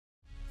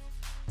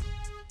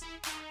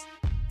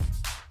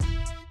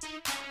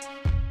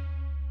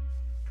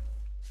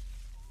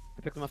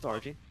I picked him off the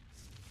RG.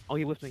 Oh,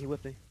 he whipped me. He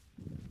whipped me.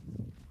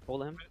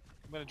 Hold him.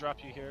 I'm gonna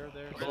drop you here.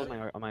 There. Hold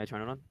my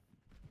Eternal on.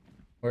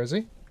 Where is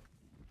he?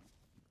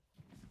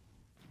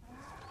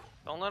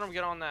 Don't let him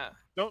get on that.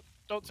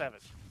 Don't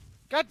Savage.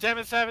 God damn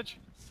it, Savage.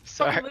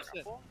 Sorry. Fucking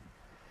listen.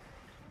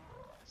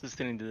 Just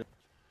listening to.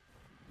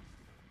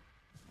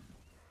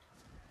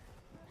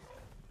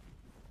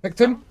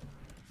 Picked him.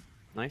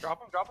 Nice. Drop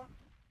him, drop him.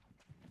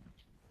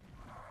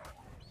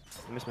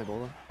 I missed my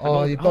bowler.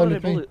 Oh, you How did I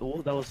bowled me. bullet?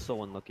 Oh, that was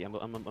so unlucky. I'm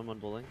on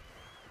bowling.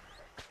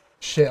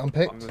 Shit, I'm I'm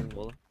picked. moving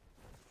bowler.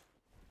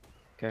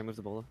 Okay, I moved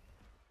the bowler.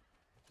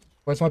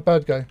 Where's my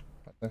bird go?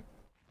 Back there.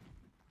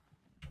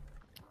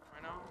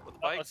 Right now, with the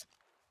bike.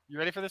 You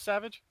ready for this,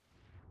 Savage?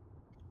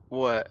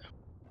 What?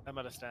 I'm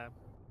out of stab.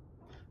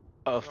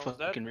 Oh, was that?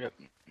 fucking rip.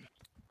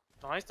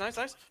 Nice, nice,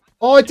 nice.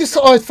 Oh,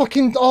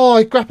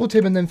 I grappled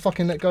him and then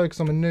fucking let go because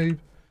I'm a noob.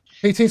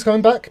 PT's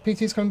coming back.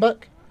 PT's coming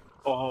back.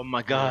 Oh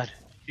my god.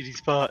 Easy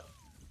spot.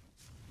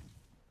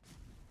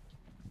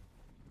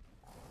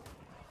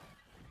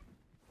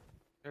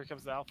 Here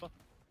comes the alpha.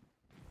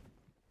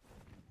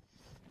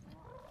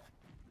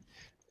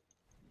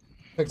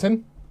 Picked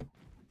him.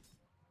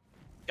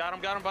 Got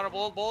him, bottom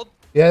bold.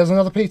 Yeah, there's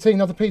another PT.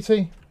 Another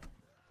PT.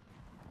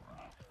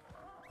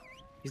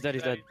 He's dead.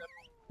 He's dead.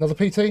 Another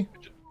PT.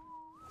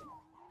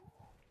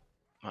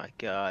 My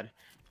god.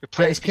 Your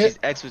Get his PlayStation's kit.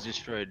 X was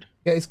destroyed.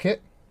 Get his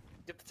kit.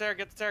 Get the terror,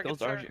 get the terror, get Those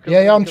the terror. RG.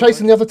 Yeah, I'm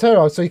chasing the other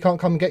terror, so he can't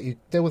come and get you.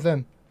 Deal with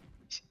them.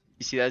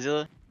 You see that,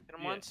 Zilla? Hit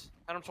him once,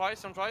 hit him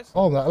twice.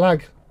 Oh, that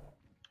lag.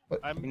 You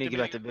need to get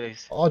back to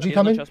base. RG He has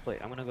no coming. chest plate.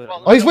 I'm gonna go.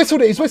 Well, Oh, he's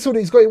whistled it. He's whistled it.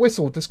 He's got it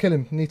whistled. Just kill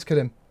him. You need to kill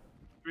him.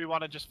 Do we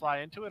want to just fly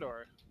into it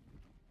or?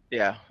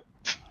 Yeah.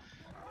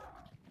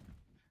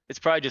 It's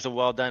probably just a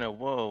wild dino.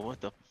 Whoa, what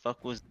the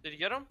fuck was... Did you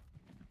get him?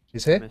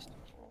 He's here. Missed.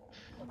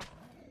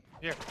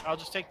 Here, I'll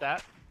just take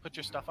that. Put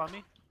your stuff on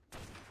me.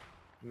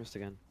 Missed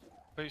again.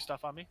 Put your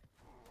stuff on me.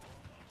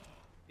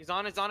 He's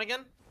on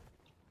again?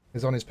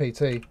 He's on his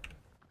PT.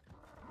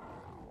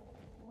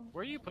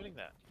 Where are you putting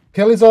that?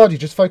 Kill his RG.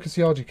 Just focus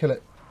the RG. Kill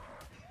it.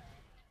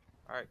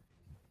 Alright.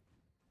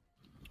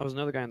 Oh, there's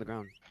another guy on the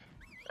ground.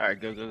 Alright,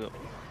 go.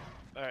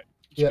 Alright,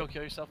 just Yep. go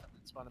kill yourself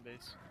and spawn a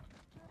base.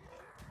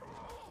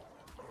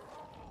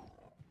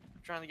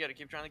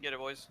 Keep trying to get it,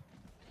 boys.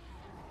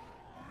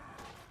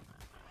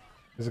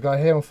 There's a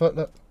guy here on foot.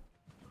 Look.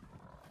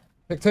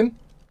 Picked him.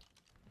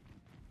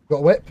 Got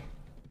a whip.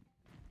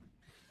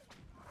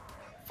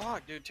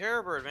 Fuck, dude,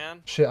 terror bird,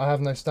 man. Shit, I have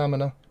no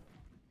stamina.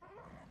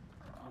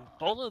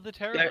 Bola the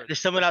terror Yeah, bird. there's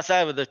someone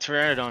outside with the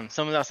Pteranodon.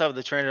 Someone's outside on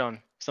the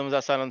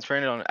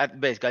Pteranodon. At the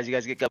base, guys. You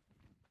guys get back.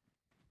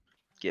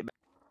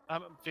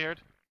 I'm feared.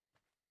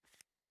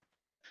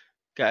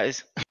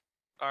 Guys.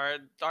 Alright,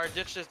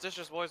 ditch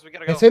this, boys. We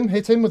gotta go.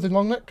 Hit him with the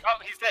long neck. Oh,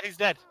 he's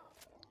dead.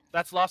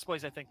 That's Lost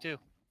Boys, I think, too.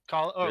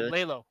 Really?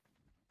 Lalo.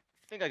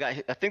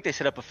 I think they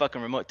set up a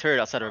fucking remote turret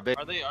outside our base.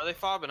 Are they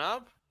fobbing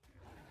up?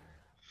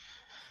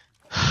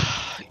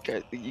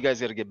 You guys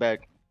gotta get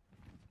back.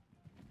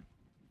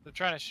 They're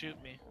trying to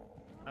shoot me.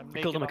 I'm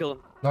I killed him.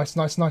 Nice.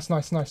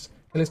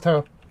 Kill his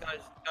terror.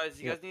 Guys,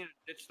 you guys need to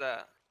ditch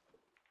that.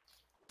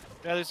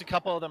 Yeah, there's a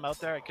couple of them out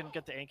there. I couldn't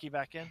get the Anki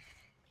back in.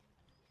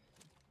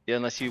 Yeah,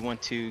 unless you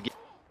want to get...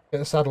 Get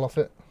the saddle off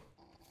it.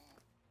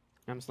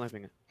 I'm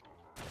sniping it.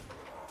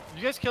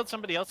 You guys killed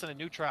somebody else in a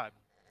new tribe.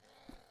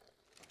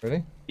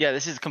 Really? Yeah,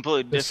 this is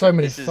completely different. There's so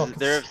many This is,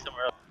 they're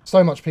somewhere else.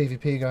 So much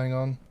PvP going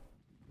on.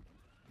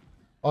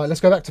 Alright,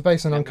 let's go back to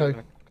base and Yeah, Unco. go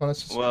back. Come on,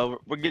 let's just... Well,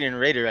 we're getting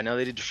raided right now.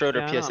 They destroyed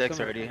our Yeah, I know, I'm PSX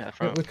coming. already. I We're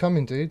promise.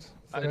 coming, dude.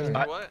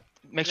 What?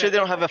 Make sure they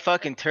don't have a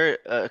fucking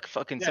turret,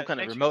 some kind of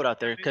make sure- remote out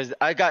there, because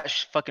I got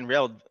fucking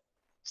railed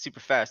super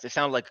fast. It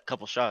sounded like a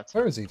couple shots.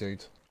 Where is he,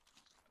 dude?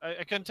 I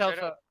couldn't tell if...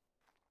 Straight up.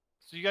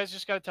 So you guys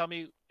just gotta tell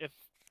me if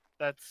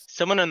that's...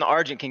 Someone on the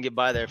Argent can get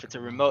by there. If it's a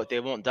remote, they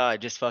won't die.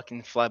 Just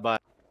fucking fly by.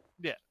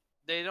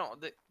 They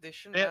don't. They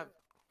shouldn't Yeah, have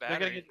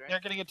batteries, They're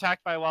getting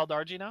attacked by a wild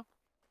RG now?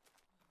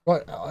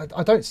 Right,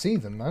 I don't see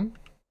them, man.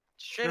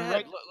 Straight They're ahead.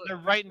 right, Look. they're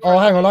right in Oh, front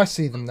hang of on, me. I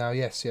see them now.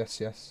 Yes.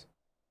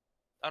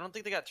 I don't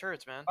think they got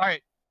turrets, man.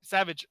 Alright,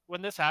 Savage,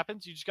 when this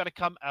happens, you just gotta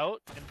come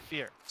out and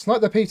fear.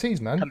 Snipe the PTs,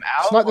 man. Come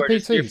out Snipe the or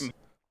just hear PTs. from...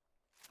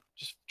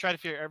 Just try to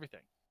fear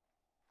everything.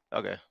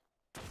 Okay.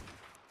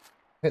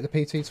 Hit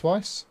the PT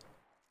twice.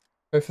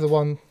 Go for the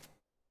one.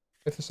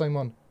 Go for the same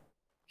one.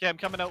 Okay, I'm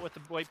coming out with the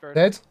white bird.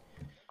 Dead.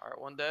 Alright,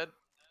 one dead.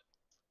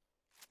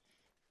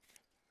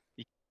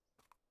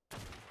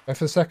 Go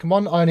for the second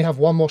one. I only have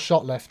one more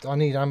shot left. I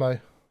need ammo.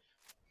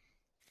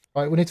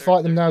 Right, we need to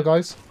fight them now,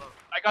 guys.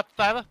 I got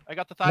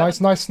the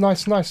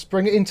Thyla. Nice.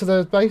 Bring it into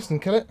the base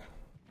and kill it.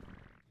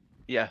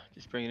 Yeah,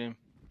 just bring it in.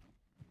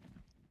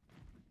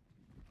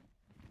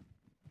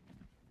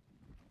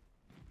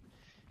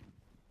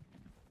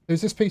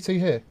 Who's this PT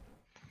here?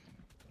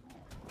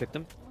 Picked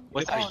him.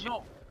 What's Oh that?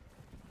 no!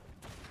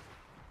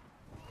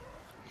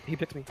 He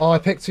picked me. Oh, I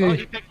picked you. Oh,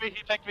 he picked me.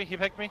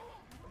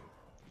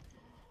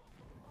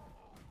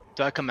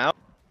 Do I come out?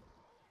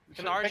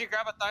 Can the RG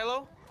grab a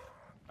Thylo?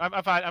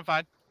 I'm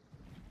fine.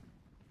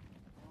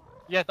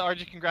 Yeah, the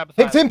RG can grab a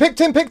Thyla.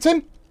 Picked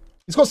him.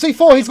 He's got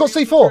C4. He's got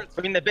C4.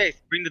 Bring the base.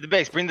 Bring to the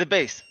base. Bring to the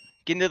base.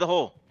 Get into the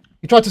hole.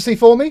 He tried to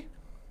C4 me.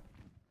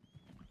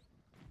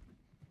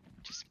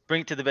 Just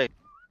bring it to the base.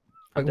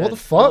 Like, I'm what the dead.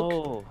 fuck?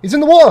 Oh. He's in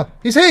the water.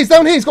 He's here. He's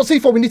down here. He's got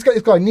C4. We need to get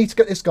this guy. Need to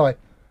get this guy.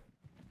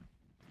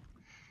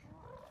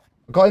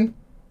 I got him.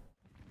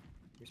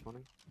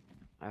 Respawning.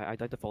 I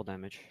died to fall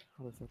damage.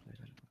 How the fuck did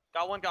I die?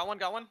 Got one, got one,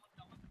 got one.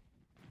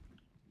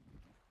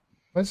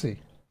 Where's he?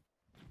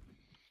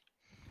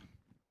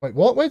 Wait,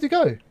 what? Where'd he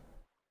go?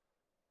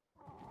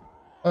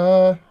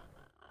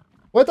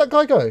 Where'd that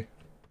guy go?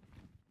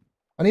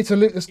 I need to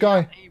loot this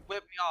guy. He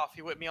whipped me off.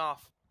 He whipped me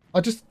off.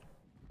 I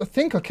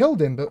think I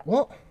killed him, but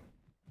what?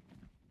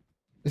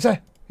 He's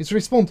there. He's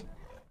respawned.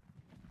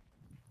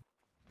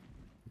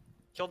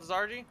 Killed his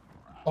RG.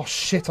 Oh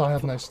shit, I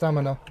have no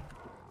stamina.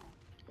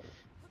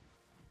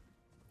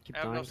 Keep I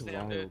have no dying to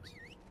stam, dude. wilds.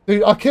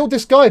 Dude, I killed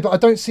this guy, but I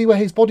don't see where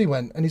his body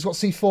went. And he's got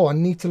C4. I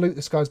need to loot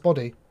this guy's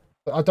body.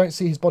 But I don't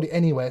see his body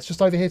anywhere. It's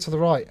just over here to the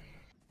right.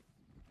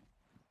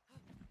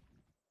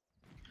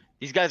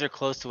 These guys are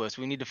close to us.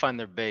 We need to find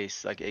their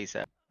base, like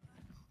ASAP.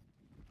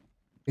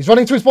 He's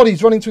running to his body.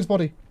 He's running to his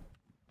body.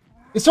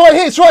 It's right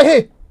here. It's right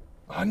here.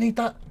 I need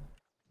that.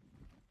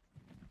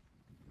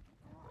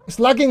 It's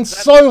lagging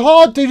so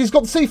hard, dude. He's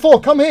got the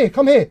C4. Come here.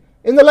 Come here.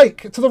 In the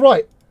lake, to the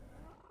right.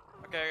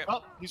 Okay.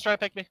 Oh, he's trying to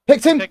pick me.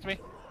 Picked him. He picked me.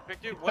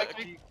 Picked you. He's What? picked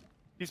me.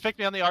 He's picked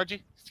me on the RG.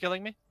 He's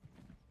killing me.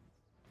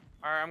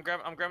 Alright, I'm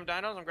grabbing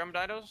dinos. I'm grabbing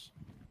dinos.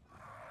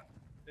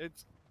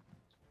 It's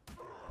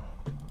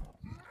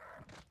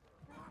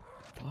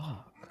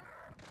Fuck.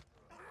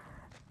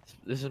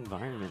 This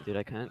environment, dude.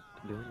 I can't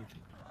do anything.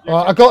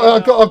 I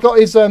got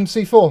his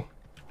C4.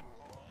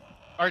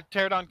 our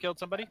pterodon killed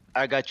somebody.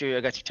 I got you,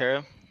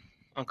 Tara.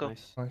 Uncle.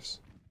 Nice. Nice.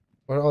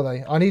 Where are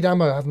they? I need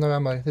ammo. I have no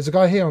ammo. There's a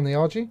guy here on the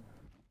RG.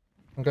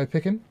 I'll go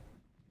pick him.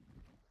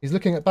 He's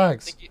looking at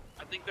bags.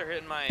 I think they're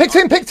hitting my. Picked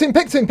him! Picked him!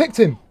 Picked him! Picked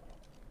him!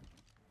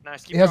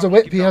 Nice. Keep He has a dropping,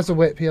 whip. keep He has a dropping.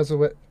 whip. He has a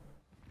whip.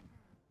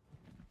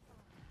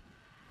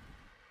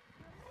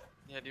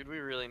 Yeah, dude, we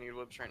really need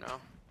whips right now.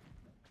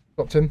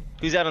 Dropped him.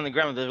 Who's out on the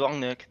ground with the long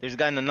neck? There's a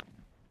guy in the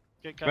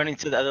Get coming. running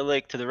to the other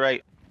lake to the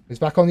right. He's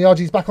back on the RG.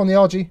 He's back on the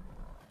RG.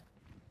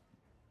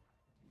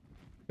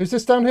 Who's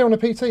this down here on a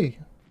PT?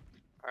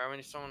 Alright, we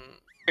need someone.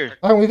 Here.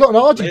 Oh, we've got an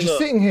RG Hey, just look,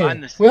 sitting here.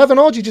 find this. We have an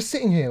RG just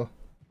sitting here.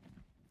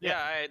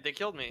 Yeah, they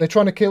killed me. They're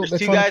trying to kill. There's They're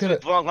two trying to guys kill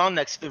with it. long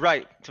necks to the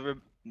right.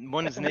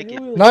 One is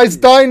naked. Nice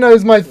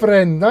dinos, my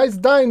friend. Nice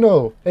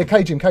dino. Hey,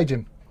 cage him. Cage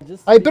him.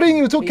 I bring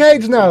you to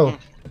cage now.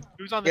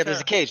 Who's on the Yeah, there's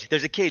a cage.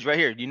 There's a cage right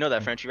here. You know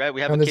that, Frenchie, right? We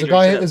have And a there's a cage. guy.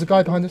 right Here, set there's a up.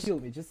 guy behind us. Kill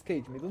me, just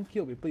cage me. Don't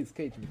kill me, please.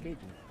 Cage me, cage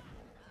me.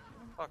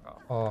 Fuck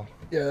off. Oh,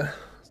 yeah.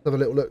 Let's have a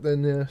little look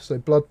then. Yeah. So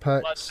blood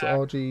packs, pack.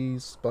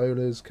 RGs,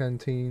 bowlers,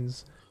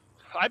 canteens.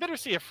 I better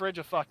see a fridge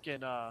of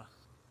fucking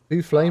 2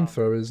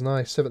 flamethrowers.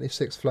 Nice.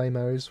 76 flame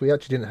arrows. We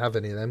actually didn't have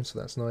any of them, so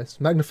that's nice.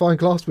 Magnifying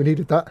glass. We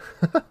needed that.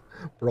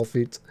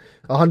 Profit.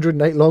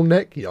 108 long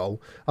neck. Yo.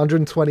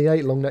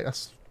 128 long neck.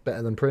 That's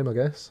better than Prim, I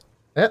guess.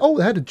 Oh,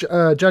 they had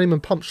a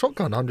journeyman pump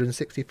shotgun.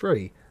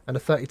 163 and a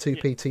 32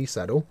 PT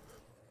saddle.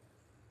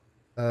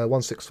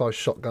 165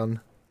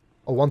 shotgun.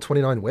 Oh,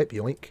 129 whip.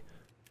 Yoink.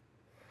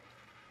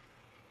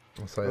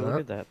 I'll say Oh, look that.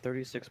 at that.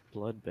 36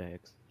 blood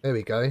bags. There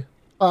we go.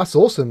 Oh, that's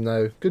awesome,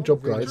 though. Good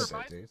job, really guys.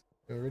 good, dude.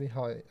 You're really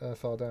high,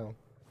 far down.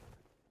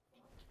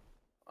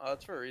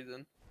 That's for a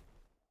reason.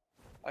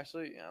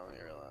 Actually, yeah, let me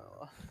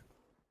realize.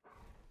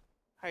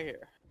 Hi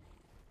here.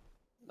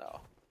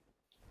 No.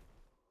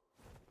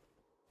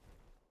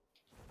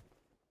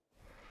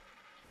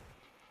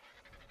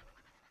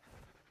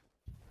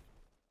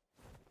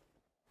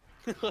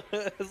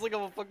 It's like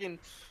I'm a fucking.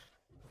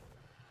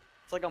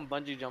 It's like I'm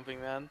bungee jumping,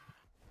 man.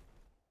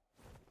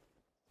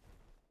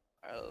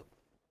 Alright,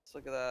 let's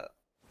look at that.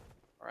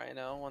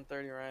 Rhino,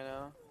 130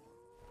 Rhino.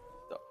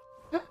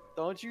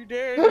 Don't you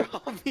dare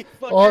drop me,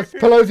 fucker. Oh, it's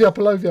Polovia,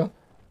 Polovia.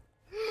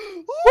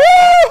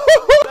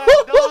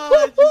 That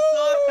dodge, you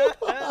saw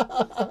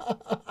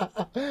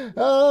that?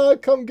 Ah,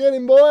 come get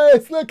him,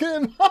 boys. Look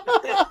at him.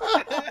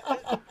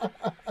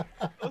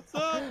 What's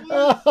up,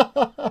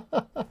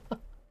 Luke?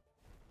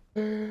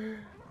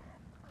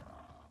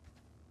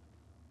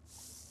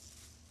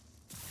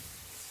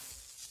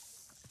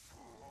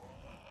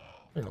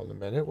 Hang on a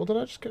minute. What did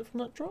I just get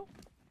from that drop?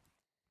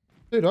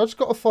 Dude, I just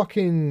got a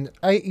fucking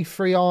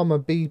 83 armor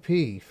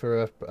BP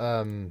for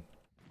a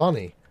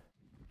bunny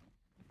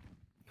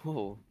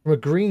Whoa. from a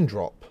green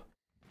drop.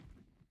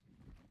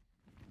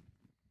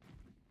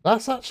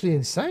 That's actually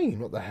insane.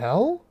 What the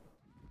hell?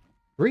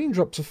 Green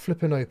drops are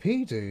flipping OP,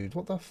 dude.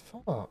 What the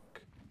fuck?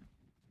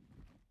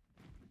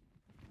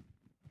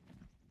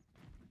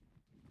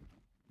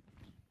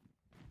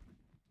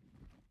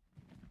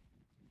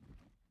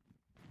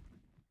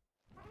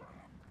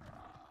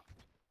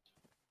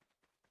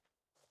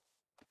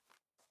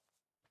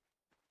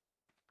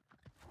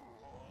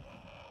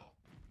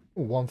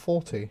 Ooh,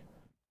 140.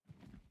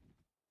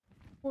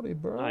 40,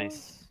 bro.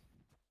 Nice.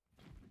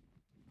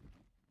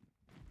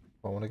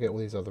 I want to get all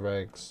these other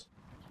eggs.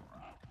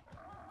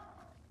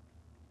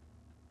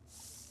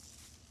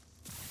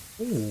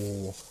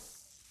 Ooh.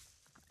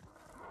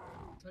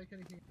 take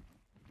anything.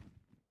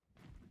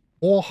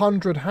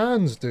 400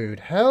 hands, dude.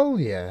 Hell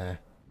yeah.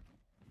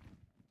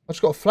 I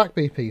just got a flak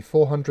BP,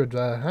 400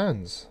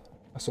 hands.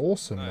 That's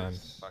awesome, man.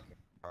 Nice. Fucking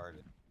hard.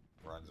 It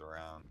runs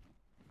around.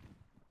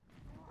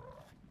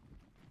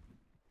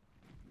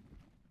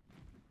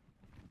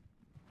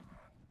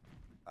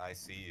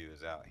 ICU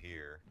is out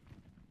here.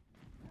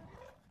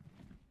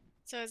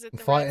 So is it I'm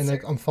the fighting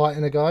red I'm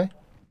fighting a guy.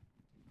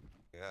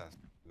 Yeah,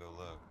 go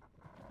look.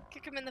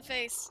 Kick him in the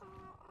face.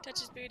 Touch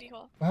his booty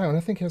hole. Oh, hang on, I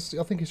think he's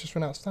just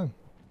run out of stam.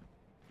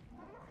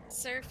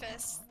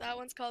 Surface. That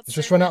one's called It's surface.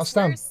 just run out of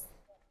stam. Where's-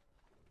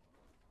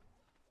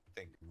 I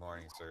think Good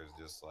Morning Sir is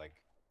just like.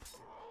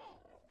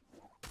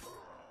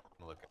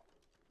 Look at.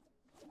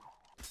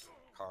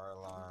 Car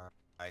alarm.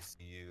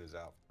 ICU is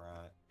out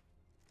front.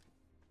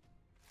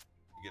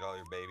 You get all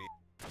your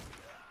baby.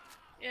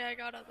 Yeah, I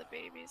got all the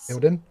babies.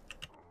 Healed in.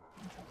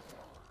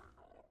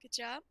 Good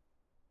job.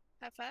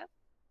 High five.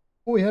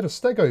 Oh, he had a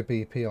Stego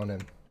BP on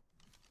him.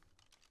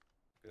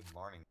 Good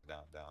morning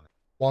down.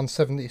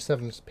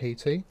 177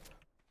 PT.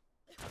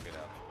 I'll get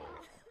out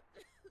for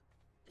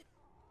you.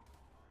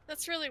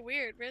 That's really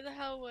weird. Where the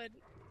hell would...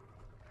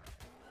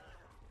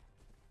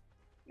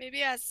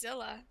 Maybe ask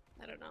Zilla.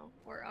 I don't know.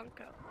 Or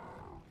Unco.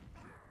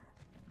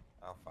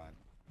 I'll find.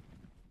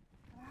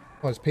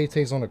 Oh, his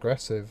PT's on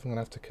aggressive. I'm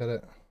gonna have to kill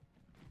it.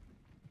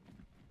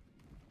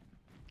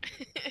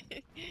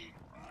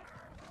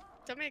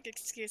 Don't make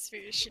excuse for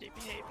your shitty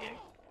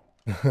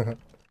behavior.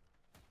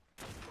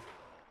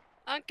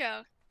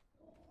 Unco.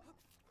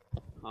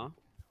 Huh?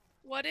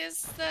 What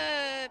is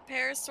the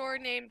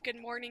parasaur named Good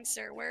Morning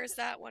Sir? Where is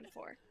that one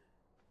for?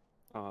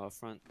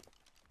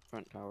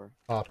 Front tower.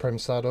 Ah, Prem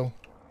Saddle.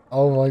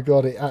 Oh my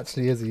god, it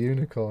actually is a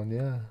unicorn,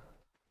 yeah.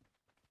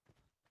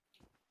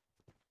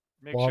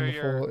 Make sure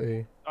you're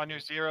 140. on your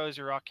zero is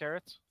your rock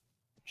carrots.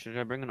 Should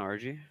I bring an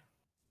RG?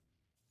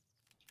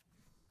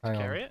 Hang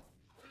on. Carry it.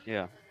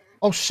 Yeah.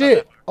 Oh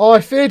shit! Oh, I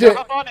feared it!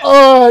 Hop on it.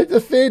 Oh, I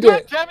feared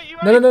God it! damn it! You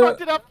No, already no, no,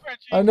 fucked it up,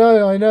 Frenchie. I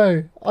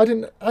know. I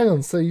didn't. Hang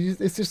on, so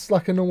it's just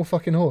like a normal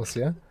fucking horse,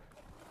 yeah?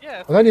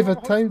 Yeah. it's I've only a ever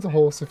normal tamed a thing.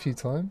 horse a few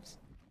times.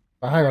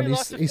 Oh, You hang on, already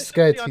lost he's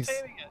scared. efficiency on He's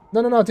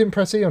taming it. no, I didn't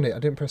press E on it. I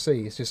didn't press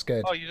E. He's just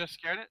scared. Oh, you just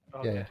scared it?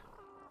 Oh, Yeah, okay.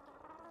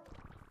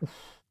 yeah.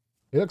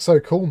 He looks so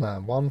cool,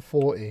 man.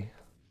 140.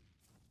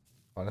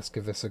 Right, let's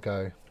give this a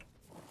go.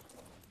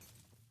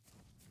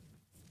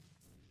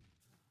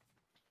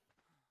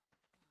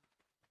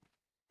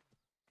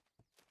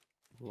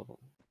 Whoa.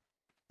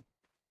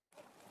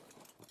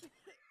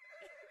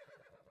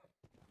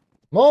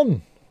 Come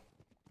on!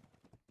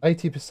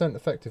 80%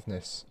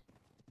 effectiveness.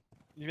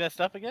 You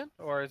messed up again,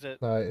 or is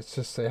it? No, it's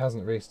just it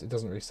doesn't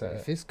reset.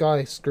 If this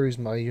guy screws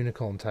my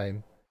unicorn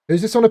tame,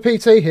 who's this on a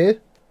PT here?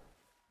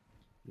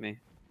 Me.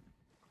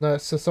 No,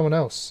 it's just someone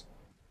else.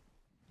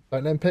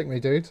 Don't let him pick me,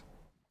 dude.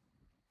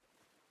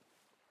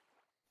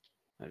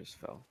 I just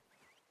fell.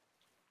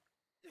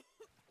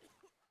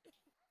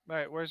 All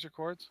right, where's your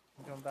cords?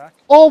 I'm going back.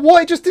 Oh,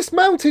 what? It just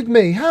dismounted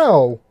me.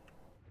 How?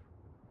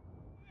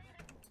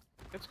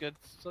 It's good.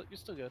 You're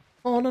still good.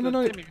 Oh no.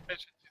 Taming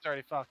efficiency's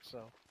already fucked,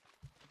 so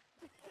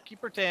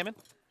keep her taming.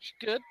 She's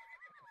good.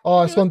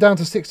 Oh, it's gone down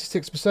to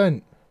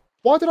 66%.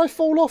 Why did I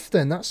fall off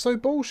then? That's so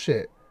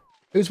bullshit.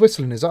 Who's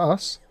whistling? Is that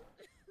us?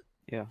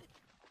 Yeah.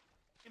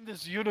 In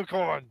this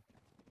unicorn.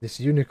 This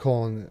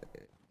unicorn.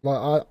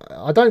 Like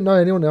I don't know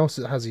anyone else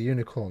that has a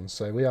unicorn,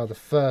 so we are the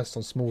first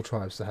on small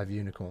tribes to have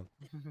unicorn.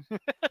 And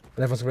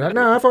everyone's gonna be like,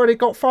 "No, I've already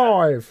got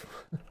 5."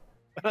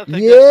 I don't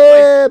think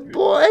Yeah,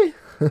 boy.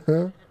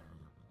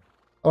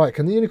 All right,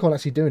 can the unicorn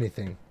actually do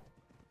anything?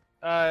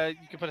 you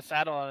can put a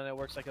saddle on and it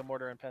works like a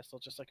mortar and pestle,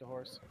 just like a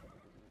horse.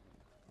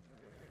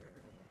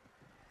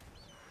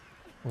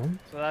 Oh,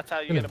 So that's how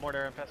you get a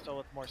mortar and pestle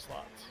with more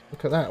slots.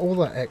 look at that, all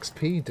that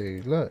XP,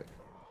 dude. Look.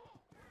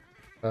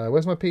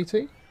 Where's my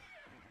PT?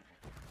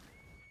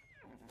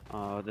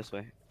 This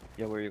way.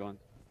 Yeah, where are you going?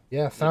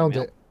 Yeah, it a found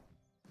male? it.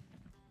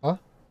 Huh?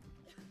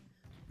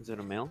 Is it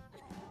a male?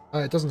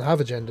 It doesn't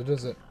have a gender,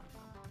 does it?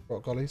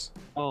 Rock gollies.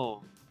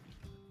 Oh.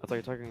 I thought you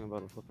were talking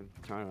about a flipping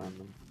China on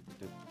them.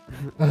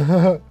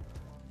 Dude.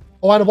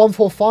 Oh, and a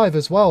 145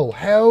 as well.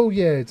 Hell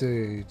yeah,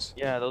 dude.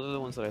 Yeah, those are the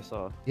ones that I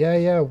saw.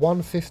 Yeah,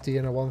 150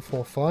 and a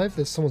 145.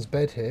 There's someone's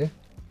bed here.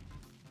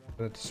 I'm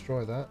gonna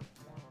destroy that.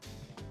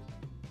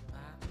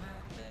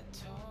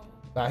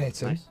 That hit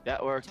him. Nice.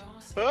 That worked.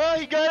 Oh,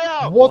 he got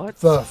out! What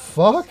the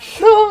fuck?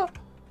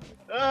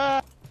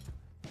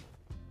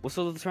 What's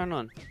the turn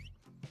on?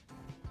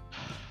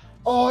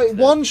 Oh, it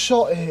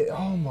one-shot it.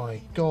 Oh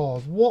my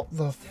god. What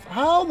the...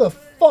 How the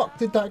fuck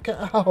did that get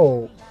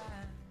out?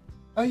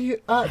 Are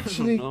you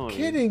actually know, dude.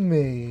 kidding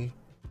me?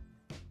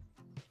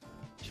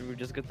 Should we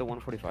just get the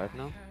 145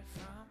 now?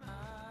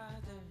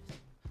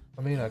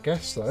 I mean, I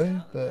guess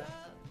so, but...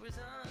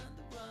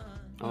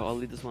 Oh, I'll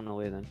leave this one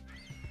away then.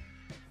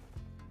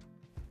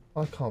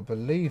 I can't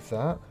believe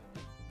that.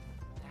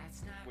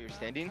 We were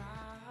standing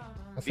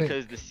I think...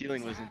 because the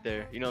ceiling wasn't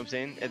there. You know what I'm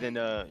saying? And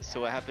then,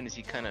 so what happened is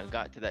he kind of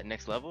got to that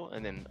next level,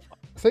 and then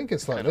I think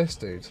it's like kind of this,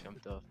 dude.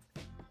 jumped off.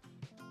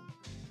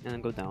 And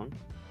then go down.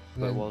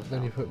 Put walls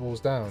then you down. put walls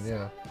down,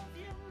 yeah.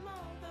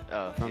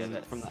 Oh, From yeah,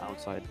 that, from the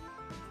outside.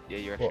 yeah,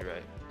 you're actually What?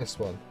 right. This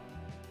one.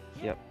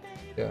 Yep.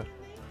 Yeah.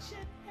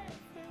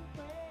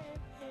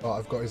 Oh,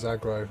 I've got his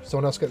aggro.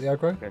 Someone else get the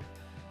aggro? Okay.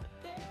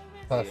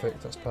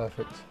 Perfect, that's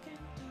perfect.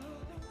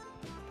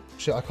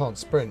 Shit, I can't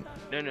sprint.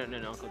 No,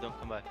 Uncle, don't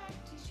come by.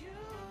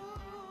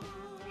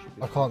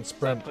 I can't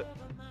sprint.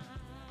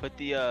 Put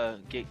the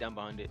gate down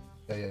behind it.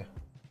 Yeah, yeah.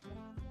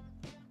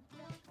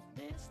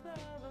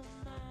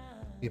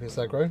 Keep his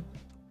aggro.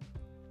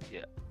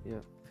 Yeah.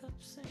 Yep.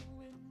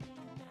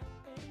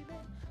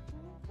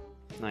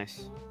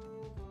 Nice.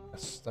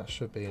 That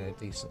should be in a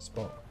decent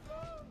spot.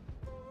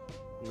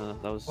 No,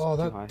 that was Oh,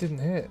 too that high. didn't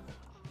hit.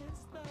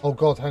 Oh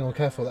god, hang on,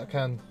 careful, that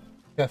can...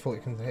 Careful,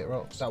 it can hit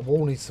rocks. That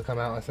wall needs to come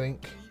out, I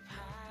think.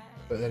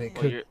 But then it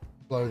Well, could you're-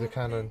 blow the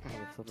cannon. How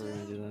the flip are we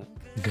gonna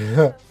do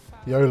that?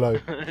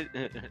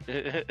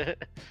 YOLO.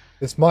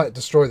 This might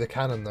destroy the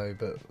cannon though,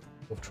 but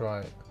we'll try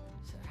it.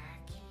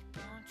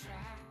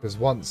 Because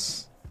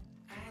once...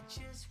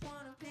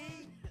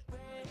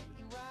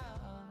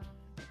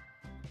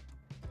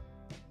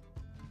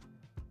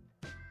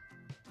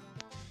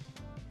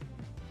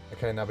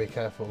 Okay, now be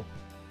careful.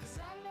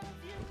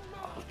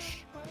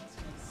 Ouch.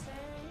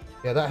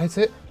 Yeah, that hit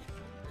it.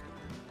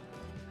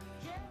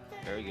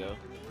 There we go.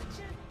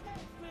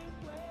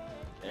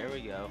 There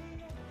we go.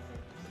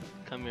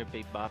 Come here,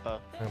 big bopper.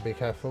 Now be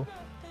careful.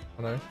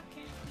 I know.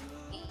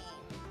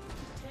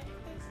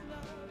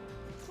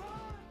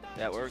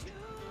 That worked.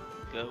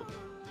 Go.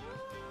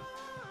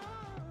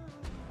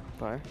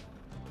 Fire.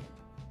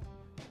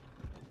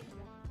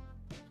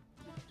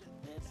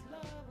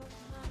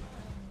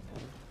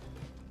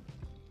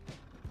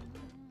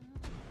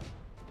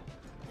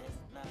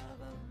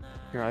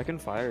 Here, I can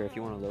fire if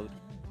you want to load.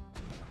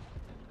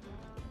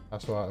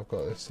 That's why I've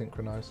got this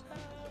synchronized.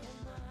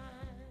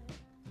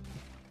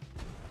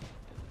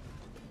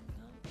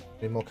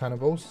 Need more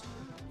cannonballs?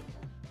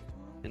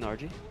 In the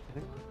RG, I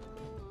think.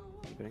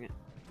 Keep hitting it.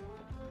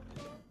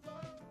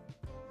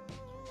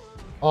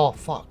 Oh,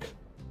 fuck.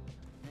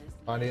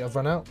 I've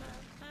run out.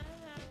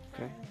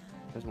 Okay.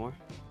 There's more.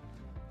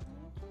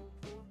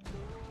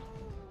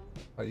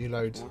 Right, you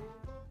load. More.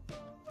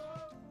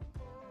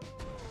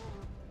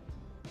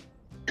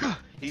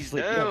 He's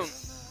Sleep, down.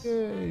 yes.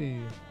 Yay.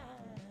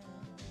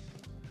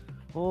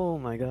 Oh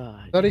my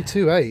god.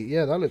 32-8.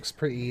 Yeah, that looks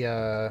pretty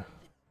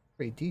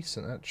pretty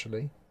decent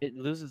actually. It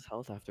loses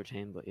health after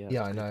tame, but yeah.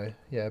 Yeah, I know.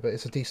 Yeah, but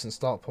it's a decent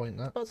start point.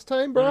 That's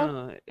tame, No, bro.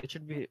 no, it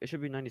should be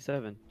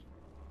 97.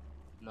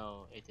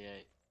 No,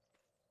 88.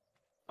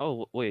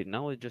 Oh wait,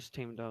 now it just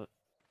tamed out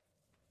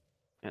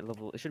at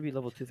level. It should be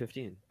level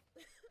 215.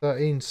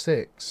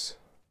 13-6.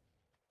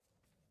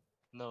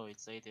 No,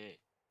 it's 88.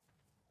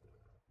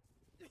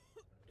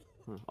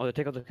 Huh. Oh,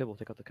 take out the kibble.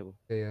 Take out the kibble.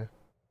 Yeah, yeah.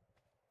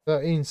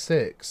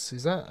 13-6.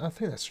 Is that? I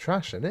think that's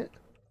trash, isn't it?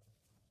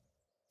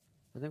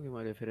 I think we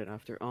might have hit it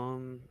after.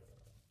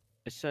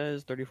 It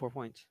says 34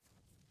 points.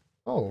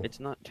 Oh. It's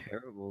not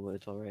terrible, but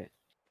it's alright.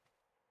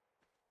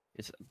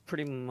 It's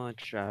pretty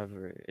much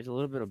average. It's a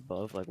little bit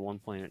above, like 1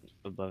 point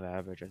above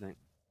average, I think.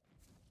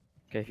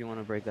 Okay, if you want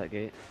to break that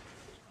gate.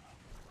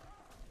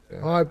 Yeah.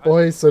 Alright,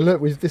 boys. So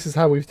look, this is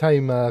how we've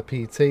tamed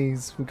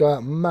PTs. We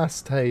got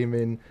mass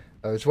taming.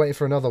 Just waiting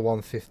for another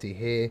 150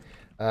 here.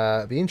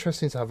 It'd be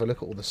interesting to have a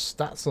look at all the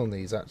stats on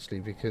these actually,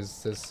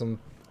 because there's some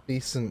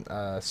decent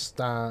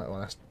stat. Well,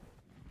 that's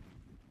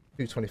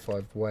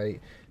 225 weight.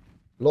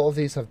 A lot of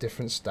these have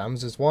different stams.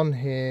 There's one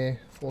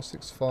here,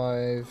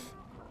 465.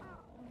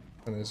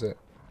 When is it?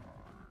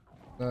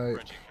 No.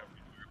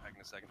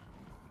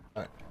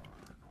 I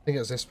think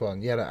it's this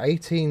one. Yeah, the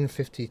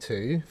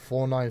 1852,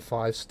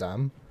 495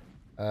 stam.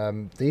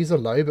 These are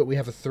low, but we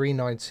have a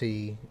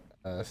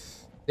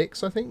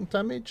 396, I think,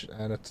 damage,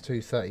 and a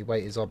 230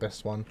 weight is our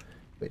best one,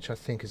 which I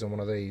think is on one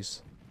of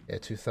these. Yeah,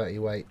 230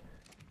 weight.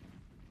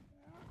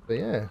 But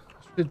yeah,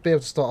 should be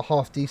able to start a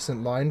half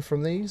decent line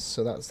from these,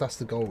 so that's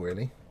the goal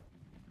really.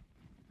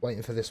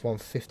 Waiting for this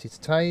 150 to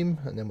tame,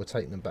 and then we'll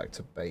take them back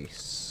to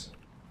base.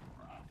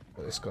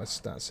 What this guy's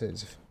stats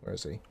is, where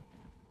is he?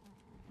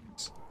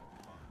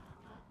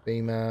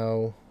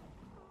 Female.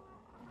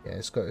 Yeah,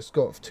 it's got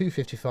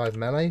 255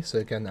 melee, so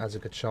again, that has a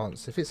good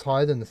chance. If it's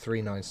higher than the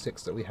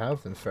 396 that we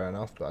have, then fair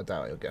enough, but I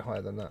doubt it'll get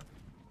higher than that.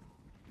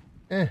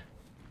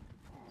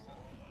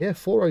 Yeah,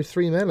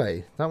 403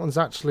 melee. That one's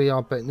actually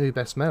our new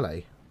best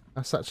melee.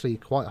 That's actually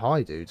quite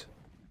high, dude.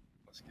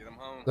 Let's get him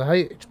home. The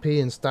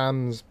HP and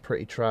stam's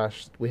pretty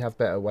trash. We have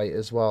better weight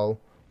as well.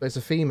 But it's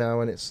a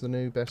female and it's the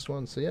new best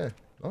one, so yeah,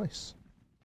 nice.